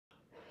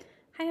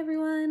Hi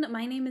everyone,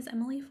 my name is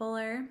Emily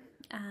Fuller.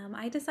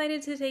 I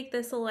decided to take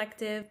this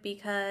elective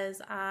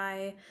because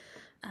I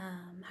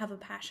have a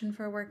passion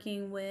for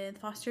working with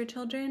foster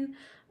children.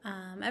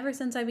 Ever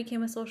since I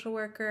became a social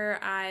worker,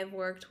 I've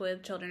worked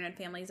with children and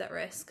families at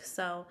risk.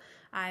 So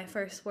I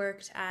first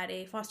worked at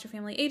a foster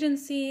family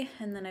agency,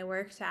 and then I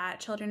worked at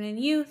Children and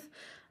Youth.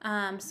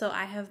 So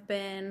I have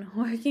been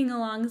working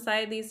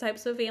alongside these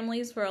types of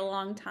families for a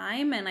long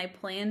time, and I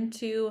plan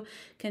to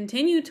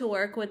continue to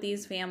work with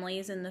these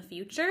families in the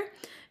future.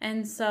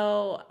 And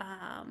so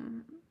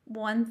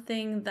one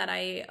thing that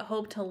I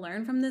hope to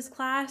learn from this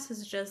class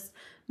is just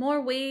more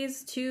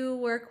ways to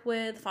work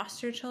with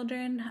foster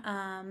children,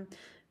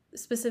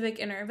 specific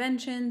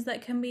interventions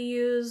that can be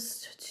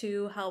used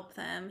to help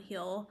them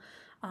heal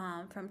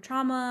from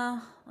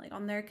trauma, like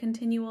on their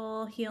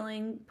continual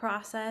healing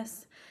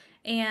process,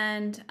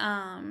 and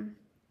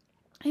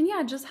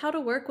yeah, just how to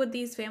work with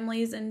these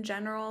families in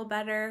general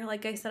better.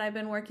 Like I said, I've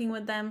been working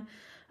with them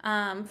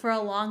for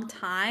a long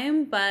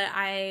time, but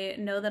I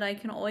know that I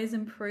can always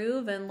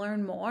improve and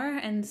learn more.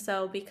 And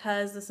so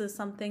because this is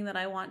something that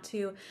I want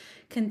to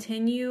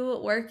continue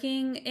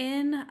working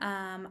in,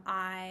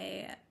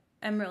 I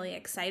am really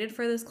excited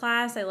for this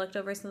class. I looked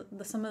over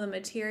some of the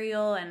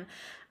material and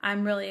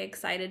I'm really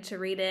excited to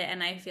read it,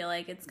 and I feel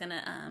like it's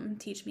gonna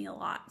teach me a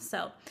lot.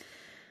 So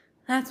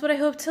that's what I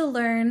hope to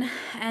learn.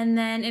 And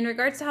then in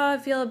regards to how I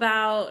feel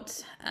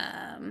about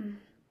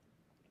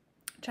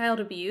child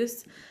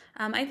abuse,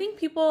 I think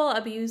people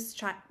abuse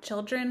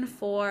children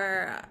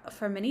for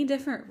many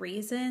different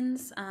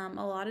reasons. A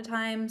lot of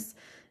times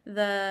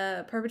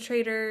the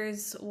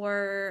perpetrators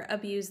were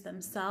abused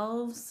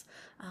themselves.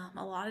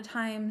 A lot of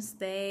times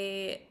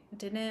they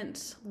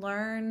didn't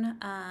learn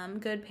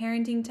good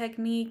parenting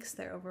techniques.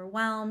 They're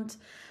overwhelmed.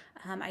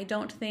 I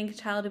don't think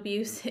child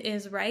abuse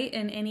is right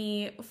in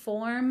any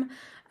form,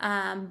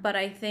 but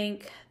I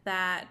think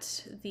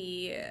that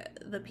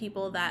the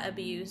people that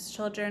abuse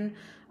children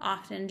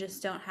often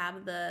just don't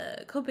have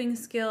the coping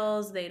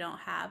skills. They don't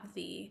have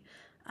the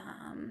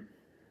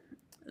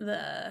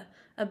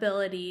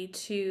ability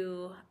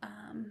to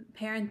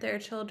parent their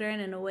children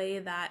in a way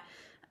that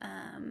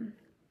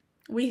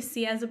we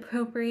see as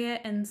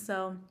appropriate, and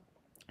so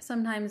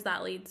sometimes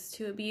that leads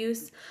to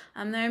abuse.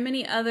 There are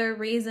many other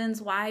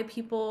reasons why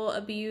people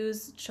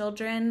abuse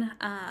children,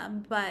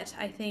 but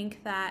I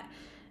think that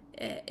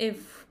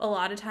if a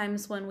lot of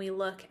times when we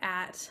look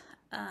at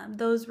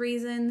those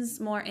reasons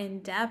more in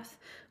depth,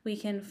 we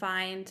can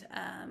find,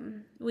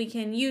 we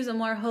can use a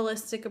more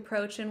holistic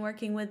approach in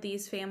working with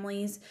these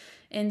families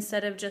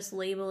instead of just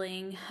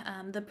labeling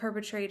the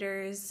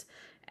perpetrators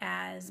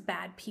as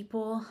bad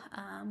people.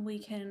 We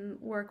can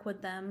work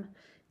with them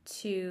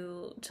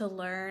to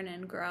learn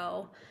and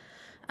grow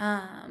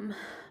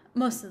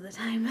most of the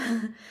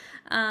time.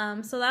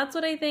 So that's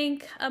what I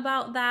think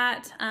about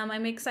that.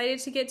 I'm excited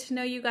to get to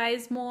know you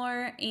guys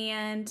more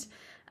and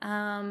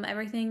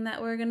everything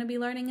that we're going to be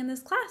learning in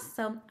this class.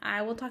 So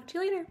I will talk to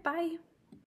you later. Bye.